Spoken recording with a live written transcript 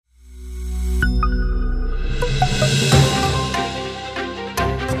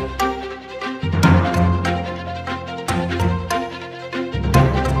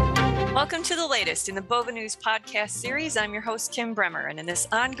latest in the Bova News podcast series. I'm your host, Kim Bremer, and in this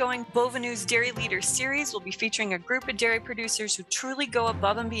ongoing Bova News Dairy Leaders series, we'll be featuring a group of dairy producers who truly go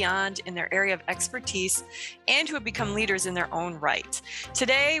above and beyond in their area of expertise and who have become leaders in their own right.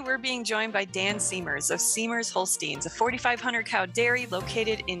 Today, we're being joined by Dan Siemers of Siemers Holsteins, a 4,500 cow dairy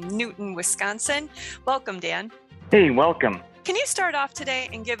located in Newton, Wisconsin. Welcome, Dan. Hey, welcome. Can you start off today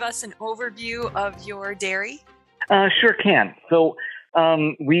and give us an overview of your dairy? Sure can. So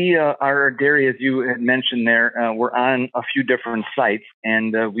we our dairy, as you had mentioned there, we're on a few different sites,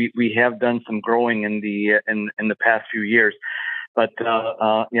 and we have done some growing in the past few years. But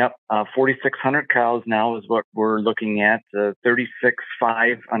 4,600 cows now is what we're looking at.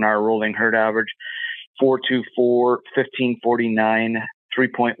 36.5 on our rolling herd average, 4.24, 15.49,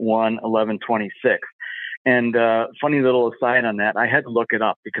 3.1, 11.26. And funny little aside on that, I had to look it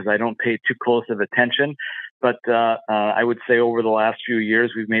up because I don't pay too close of attention. But I would say over the last few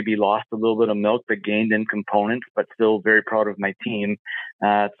years, we've maybe lost a little bit of milk, but gained in components, but still very proud of my team.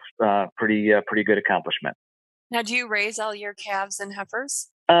 It's pretty good accomplishment. Now, do you raise all your calves and heifers?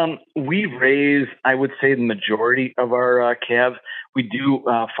 We raise, I would say, the majority of our calves. We do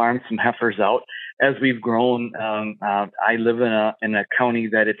farm some heifers out. As we've grown, I live in a county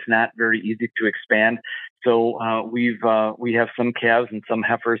that it's not very easy to expand. So we have some calves and some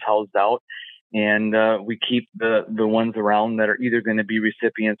heifers housed out. And we keep the ones around that are either going to be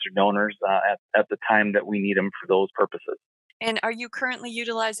recipients or donors at the time that we need them for those purposes. And are you currently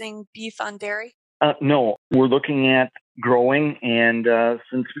utilizing beef on dairy? No, we're looking at growing, and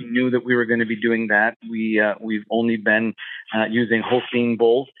since we knew that we were going to be doing that, we've only been using Holstein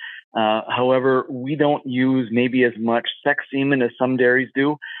bulls. However, we don't use maybe as much sex semen as some dairies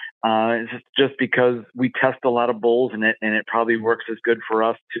do. It's just because we test a lot of bulls, and it probably works as good for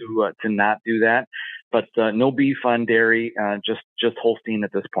us to not do that. But no beef on dairy, just Holstein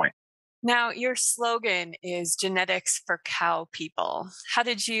at this point. Now, your slogan is genetics for cow people. How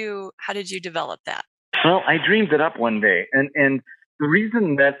did you develop that? Well, I dreamed it up one day, and the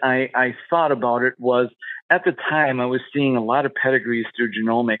reason that I thought about it was at the time I was seeing a lot of pedigrees through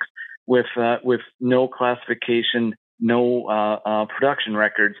genomics with no classification, no production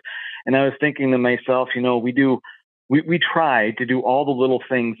records. And I was thinking to myself, we try to do all the little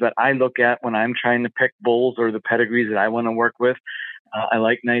things that I look at when I'm trying to pick bulls or the pedigrees that I want to work with. I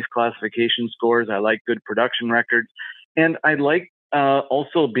like nice classification scores. I like good production records. And I like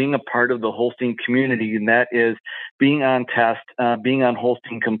also being a part of the Holstein community, and that is being on test, being on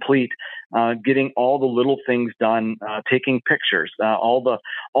Holstein Complete, getting all the little things done, taking pictures, all the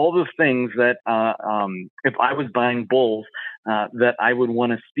things that if I was buying bulls that I would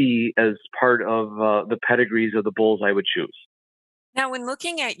want to see as part of the pedigrees of the bulls I would choose. Now, when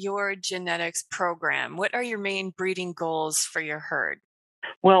looking at your genetics program, what are your main breeding goals for your herd?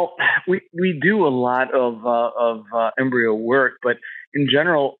 Well, we do a lot of embryo work, but in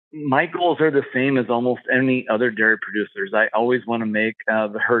general, my goals are the same as almost any other dairy producers. I always want to make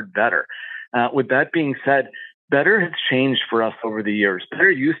the herd better. With that being said, better has changed for us over the years. Better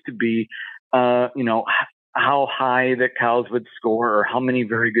used to be, how high the cows would score or how many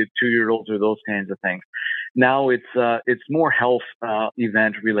very good 2-year-olds or those kinds of things. Now it's more health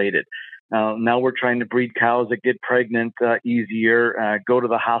event related. Now we're trying to breed cows that get pregnant easier, go to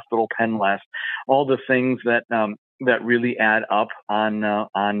the hospital pen less, all the things that really add up on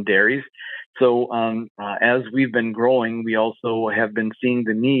dairies. So as we've been growing, we also have been seeing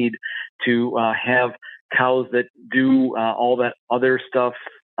the need to have cows that do all that other stuff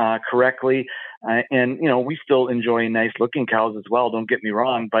correctly. And we still enjoy nice looking cows as well. Don't get me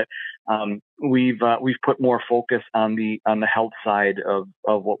wrong, but we've put more focus on the health side of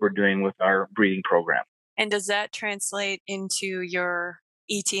what we're doing with our breeding program. And does that translate into your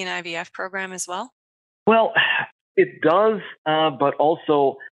ET and IVF program as well? Well, it does, but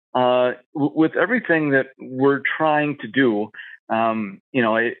also with everything that we're trying to do,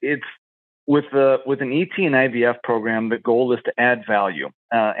 it's with an ET and IVF program. The goal is to add value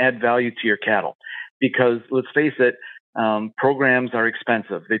to your cattle, because let's face it, programs are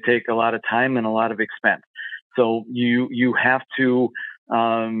expensive. They take a lot of time and a lot of expense. So you have to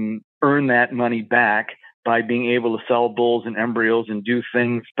earn that money back by being able to sell bulls and embryos and do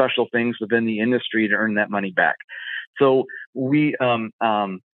special things within the industry to earn that money back. So we,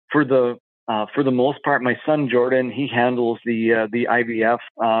 for the most part, my son Jordan, he handles the IVF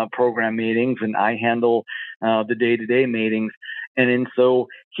program meetings, and I handle the day-to-day meetings. And so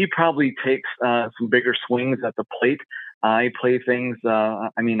he probably takes some bigger swings at the plate I play things. I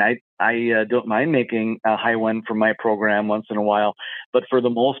don't mind making a high one for my program once in a while, but for the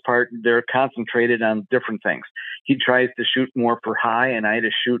most part, they're concentrated on different things. He tries to shoot more for high, and I to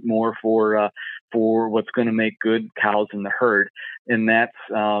shoot more for what's going to make good cows in the herd, and that's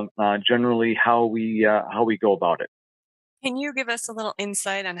generally how we go about it. Can you give us a little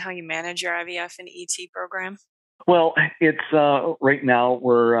insight on how you manage your IVF and ET program? Well, it's right now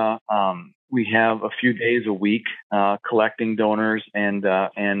we have a few days a week collecting donors and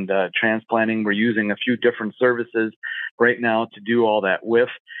transplanting. We're using a few different services right now to do all that with,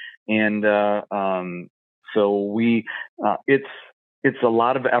 and so we it's a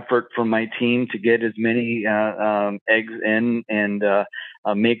lot of effort from my team to get as many eggs in and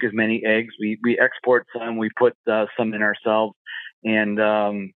make as many eggs. We export some, we put some in ourselves, and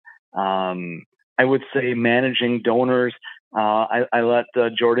I would say managing donors. I let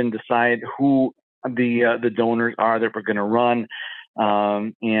Jordan decide who the donors are that we're going to run.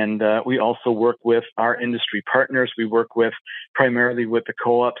 And we also work with our industry partners. We work with primarily with the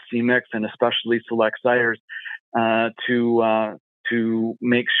co-op, CMEX, and especially Select Sires to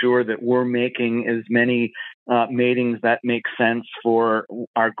make sure that we're making as many matings that make sense for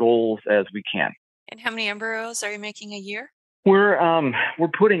our goals as we can. And how many embryos are you making a year? We're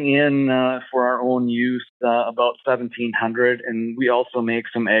putting in for our own use about 1,700, and we also make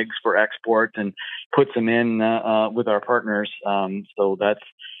some eggs for export and put them in with our partners. So that's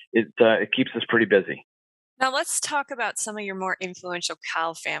it. It keeps us pretty busy. Now let's talk about some of your more influential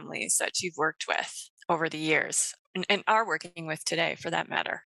cow families that you've worked with over the years and are working with today, for that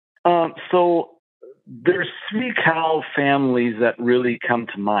matter. So there's three cow families that really come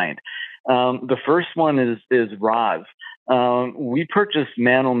to mind. The first one is Roz. We purchased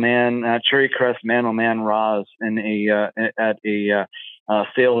Cherry Crest Man Roz at a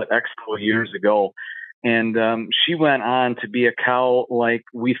sale at Expo years ago. And she went on to be a cow like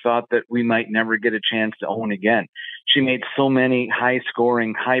we thought that we might never get a chance to own again. She made so many high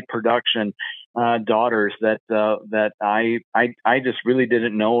scoring, high production daughters that I just really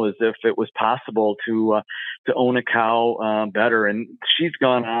didn't know as if it was possible to own a cow better. And she's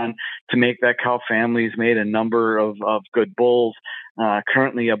gone on to make that cow family. Has made a number of good bulls.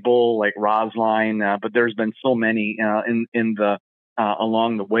 Currently a bull like Rosline, but there's been so many in the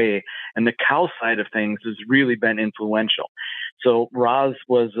along the way, and the cow side of things has really been influential. So Roz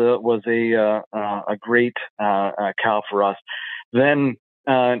was a great cow for us. Then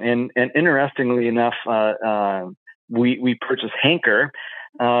and interestingly enough, we purchased Hanker,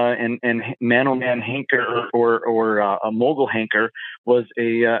 and Man Hanker or a Mogul Hanker was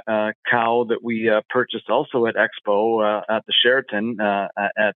a cow that we purchased also at Expo at the Sheraton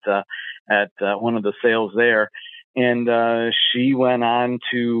at one of the sales there. And she went on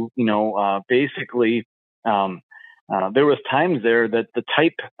to, basically, there was times there that the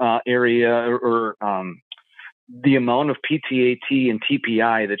type area or the amount of PTAT and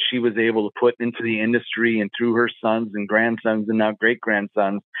TPI that she was able to put into the industry and through her sons and grandsons and now great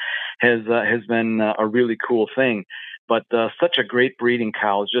grandsons has been a really cool thing. But such a great breeding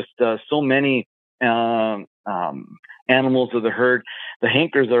cow, just so many animals of the herd. The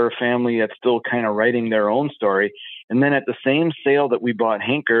Hankers are a family that's still kind of writing their own story. And then at the same sale that we bought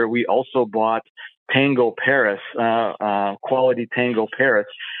Hanker, we also bought Tango Paris, quality Tango Paris.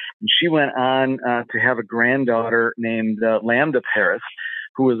 And she went on to have a granddaughter named Lambda Paris,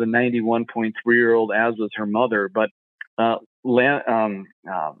 who was a 91.3-year-old, as was her mother. But Lambda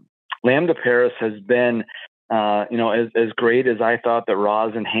Paris has been, as great as I thought that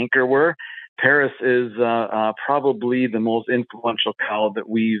Roz and Hanker were. Paris is probably the most influential cow that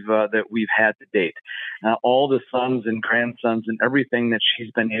we've had to date. All the sons and grandsons and everything that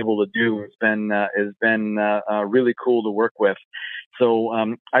she's been able to do has been really cool to work with. So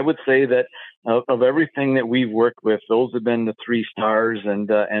I would say that of everything that we've worked with, those have been the three stars and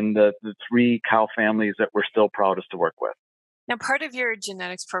the three cow families that we're still proudest to work with. Now, part of your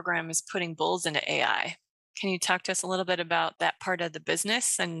genetics program is putting bulls into AI. Can you talk to us a little bit about that part of the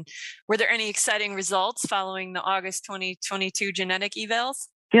business? And were there any exciting results following the August 2022 genetic evals?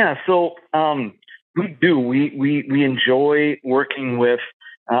 Yeah, so we do. We enjoy working with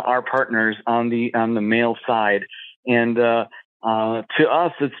our partners on the male side, and to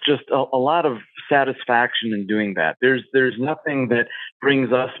us, it's just a lot of satisfaction in doing that. There's nothing that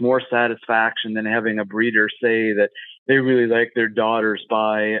brings us more satisfaction than having a breeder say that they really like their daughters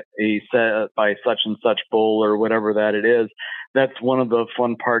by such and such bull or whatever that it is. That's one of the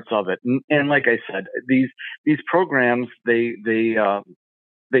fun parts of it. And like I said, these programs they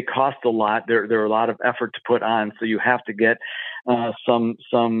they cost a lot. They're a lot of effort to put on, so you have to get some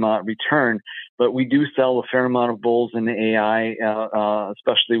return. But we do sell a fair amount of bulls in the AI,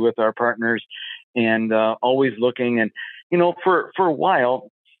 especially with our partners, and always looking. And for a while,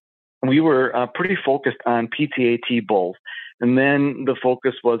 we were pretty focused on PTAT bulls, and then the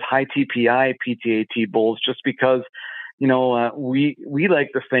focus was high TPI PTAT bulls, just because we like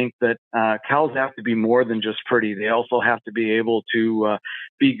to think that cows have to be more than just pretty. They also have to be able to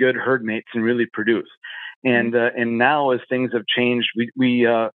be good herd mates and really produce. And now, as things have changed, we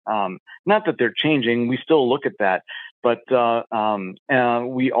not that they're changing, we still look at that, but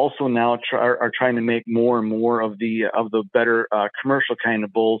we also now are trying to make more and more of the better commercial kind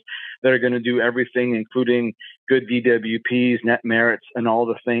of bulls that are going to do everything, including good DWPs, net merits, and all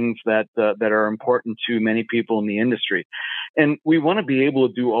the things that are important to many people in the industry. And we want to be able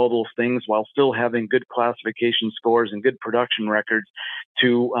to do all those things while still having good classification scores and good production records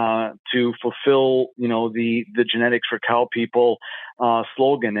to fulfill the genetics for cow people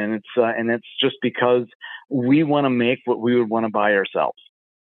slogan. And it's just because we want to make what we would want to buy ourselves.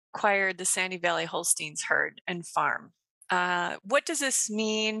 Acquired the Sandy Valley Holsteins herd and farm. What does this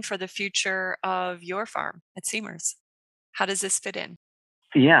mean for the future of your farm at Semers? How does this fit in?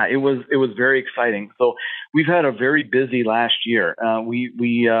 Yeah, it was very exciting. So we've had a very busy last year.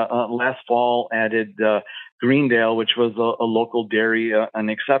 We last fall added Greendale, which was a local dairy, an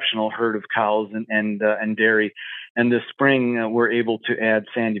exceptional herd of cows and dairy. And this spring we're able to add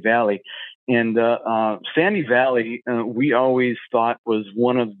Sandy Valley. And Sandy Valley, we always thought was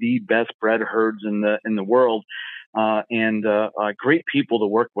one of the best bred herds in the world, and great people to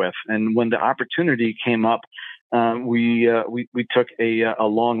work with. And when the opportunity came up, we took a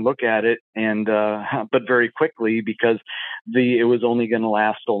long look at it, and but very quickly, because it was only going to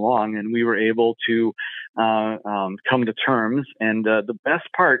last so long, and we were able to come to terms. And the best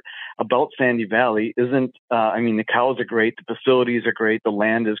part about Sandy Valley isn't, the cows are great, the facilities are great, the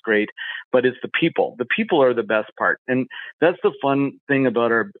land is great, but it's the people. The people are the best part, and that's the fun thing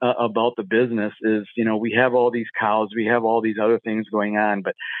about about the business is, we have all these cows, we have all these other things going on,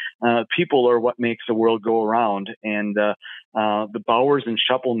 but people are what makes the world go around. And the Bowers and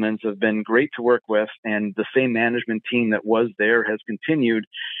Shuppelmans have been great to work with, and the same management team that was there has continued.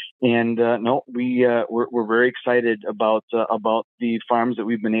 And we're very excited about the farms that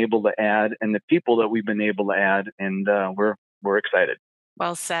we've been able to add and the people that we've been able to add, and we're excited.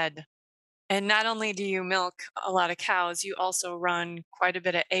 Well said. And not only do you milk a lot of cows, you also run quite a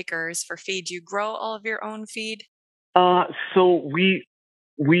bit of acres for feed. Do you grow all of your own feed? So we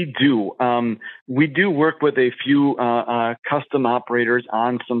do. We do work with a few custom operators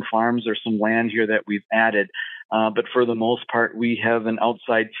on some farms or some land here that we've added. But for the most part, we have an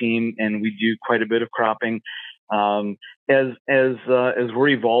outside team, and we do quite a bit of cropping. As we're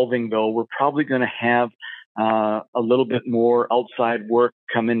evolving, though, we're probably going to have a little bit more outside work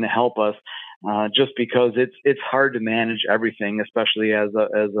come in to help us, just because it's hard to manage everything, especially as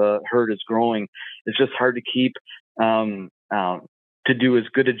a herd is growing. It's just hard to keep to do as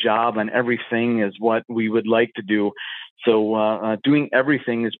good a job on everything as what we would like to do. So doing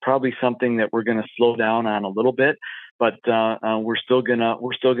everything is probably something that we're going to slow down on a little bit, but we're still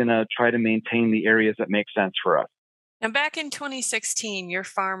gonna try to maintain the areas that make sense for us. Now, back in 2016, your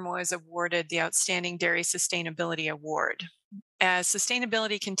farm was awarded the Outstanding Dairy Sustainability Award. As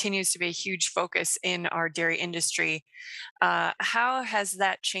sustainability continues to be a huge focus in our dairy industry, how has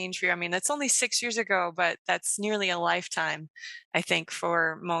that changed for you? I mean, that's only 6 years ago, but that's nearly a lifetime, I think,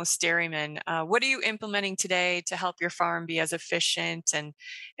 for most dairymen. What are you implementing today to help your farm be as efficient and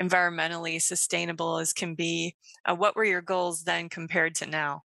environmentally sustainable as can be? What were your goals then compared to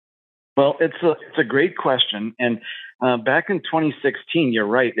now? Well, it's a great question, and back in 2016, you're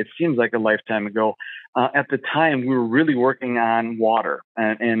right. It seems like a lifetime ago. At the time, we were really working on water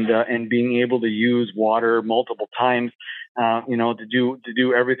and being able to use water multiple times, to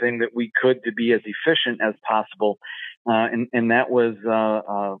do everything that we could to be as efficient as possible, and that was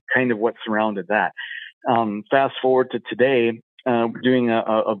kind of what surrounded that. Fast forward to today. We're doing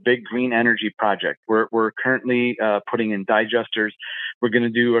a big green energy project. We're currently putting in digesters. We're going to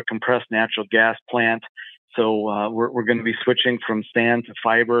do a compressed natural gas plant. So we're going to be switching from sand to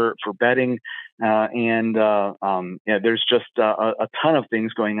fiber for bedding, and there's just a ton of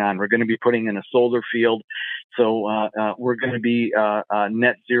things going on. We're going to be putting in a solar field, so we're going to be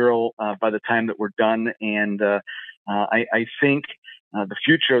net zero by the time that we're done. And I think the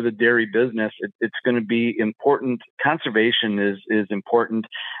future of the dairy business, it's going to be important. Conservation is important.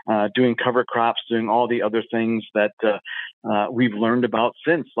 Doing cover crops, doing all the other things that we've learned about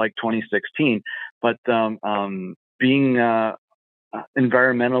since like 2016. But being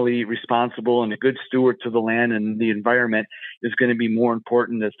environmentally responsible and a good steward to the land and the environment is going to be more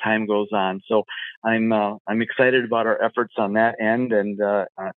important as time goes on. So I'm excited about our efforts on that end,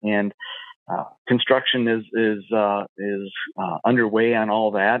 and construction is underway on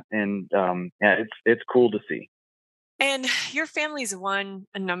all that, and it's cool to see. And your family's won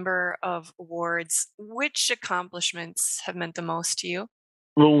a number of awards. Which accomplishments have meant the most to you?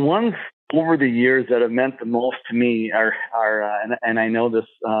 The ones over the years that have meant the most to me and I know this,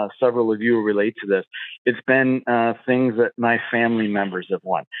 several of you relate to this. It's been things that my family members have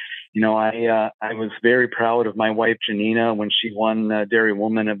won. I was very proud of my wife Janina when she won Dairy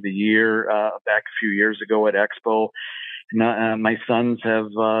Woman of the Year back a few years ago at Expo. My sons have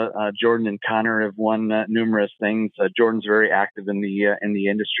Jordan and Connor have won numerous things. Jordan's very active in the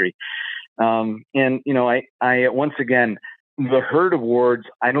industry, I once again, the Herd Awards,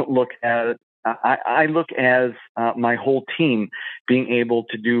 I don't look at. I look as my whole team being able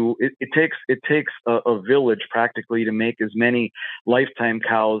to do. It takes a village practically to make as many lifetime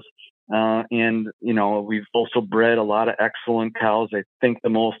cows. And we've also bred a lot of excellent cows. I think the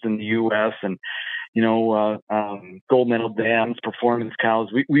most in the U.S. and gold medal dams, performance cows.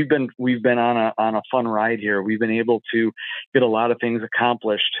 We've been on a fun ride here. We've been able to get a lot of things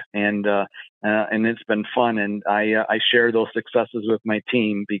accomplished, and it's been fun. And I share those successes with my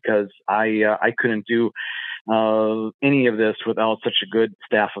team because I couldn't do any of this without such a good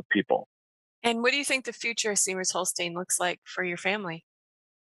staff of people. And what do you think the future of Siemers Holstein looks like for your family?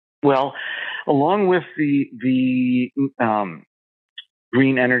 Well, along with the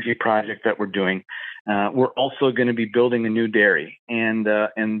green energy project that we're doing, we're also going to be building a new dairy, and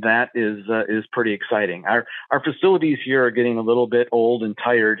that is pretty exciting. Our facilities here are getting a little bit old and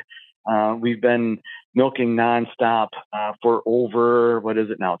tired. We've been milking nonstop for over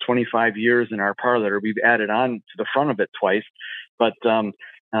 25 years in our parlor. We've added on to the front of it twice, but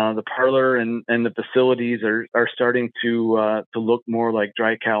the parlor and the facilities are starting to look more like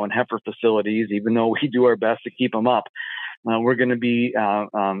dry cow and heifer facilities, even though we do our best to keep them up. We're going to be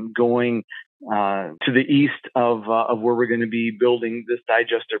going to the east of where we're going to be building this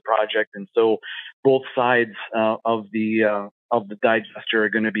digester project, and so both sides of the digester are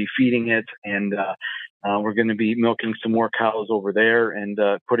going to be feeding it, and we're going to be milking some more cows over there and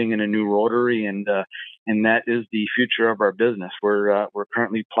putting in a new rotary, and that is the future of our business. We're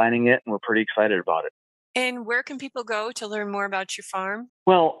currently planning it, and we're pretty excited about it. And where can people go to learn more about your farm?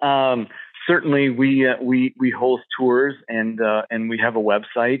 Well, certainly we host tours, and we have a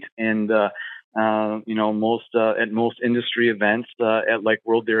website, and most industry events at like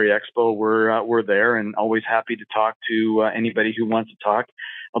World Dairy Expo, we're there and always happy to talk to anybody who wants to talk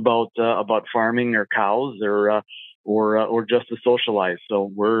about farming or cows or just to socialize.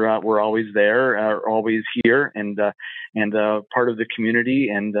 So we're always there, always here, and part of the community.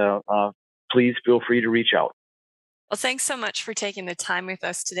 And please feel free to reach out. Well, thanks so much for taking the time with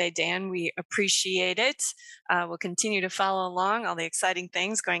us today, Dan. We appreciate it. We'll continue to follow along all the exciting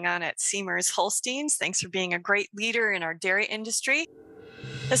things going on at Siemers Holsteins. Thanks for being a great leader in our dairy industry.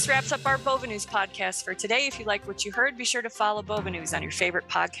 This wraps up our Bovanews podcast for today. If you like what you heard, be sure to follow Bovanews on your favorite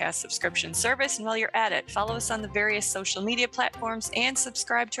podcast subscription service. And while you're at it, follow us on the various social media platforms and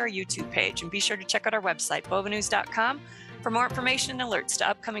subscribe to our YouTube page. And be sure to check out our website, bovanews.com, for more information and alerts to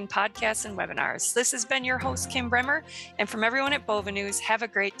upcoming podcasts and webinars. This has been your host, Kim Bremer. And from everyone at Bovanews, have a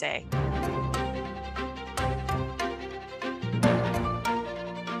great day.